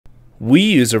We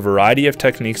use a variety of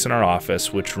techniques in our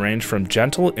office, which range from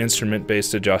gentle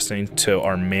instrument-based adjusting to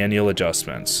our manual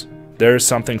adjustments. There is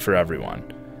something for everyone.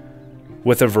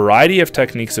 With a variety of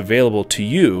techniques available to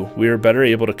you, we are better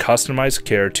able to customize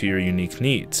care to your unique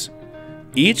needs.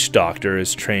 Each doctor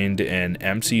is trained in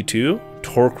MC2,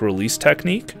 torque release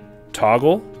technique,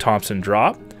 toggle, Thompson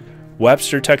drop,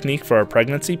 Webster technique for our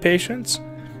pregnancy patients,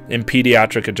 and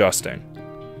pediatric adjusting.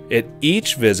 At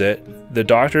each visit, the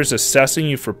doctor is assessing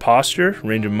you for posture,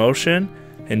 range of motion,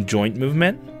 and joint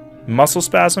movement, muscle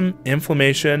spasm,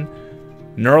 inflammation,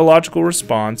 neurological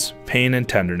response, pain, and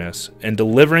tenderness, and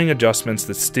delivering adjustments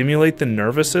that stimulate the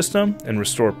nervous system and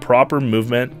restore proper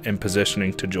movement and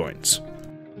positioning to joints.